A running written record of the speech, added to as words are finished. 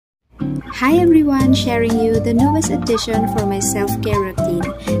Hi everyone, sharing you the newest addition for my self-care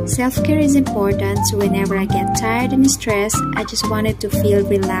routine. Self-care is important, so whenever I get tired and stressed, I just wanted to feel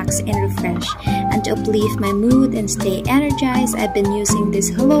relaxed and refreshed. And to uplift my mood and stay energized, I've been using this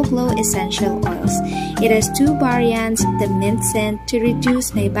Hello Glow essential oils. It has 2 variants, the mint scent to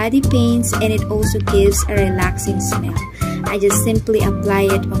reduce my body pains, and it also gives a relaxing smell. I just simply apply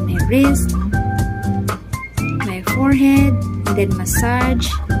it on my wrist, my forehead, and then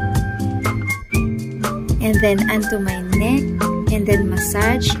massage, and then onto my neck, and then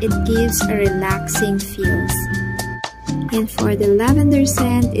massage. It gives a relaxing feels. And for the lavender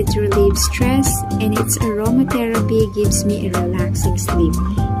scent, it relieves stress, and its aromatherapy gives me a relaxing sleep.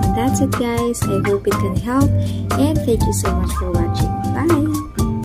 And that's it guys, I hope it can help, and thank you so much for watching. Bye!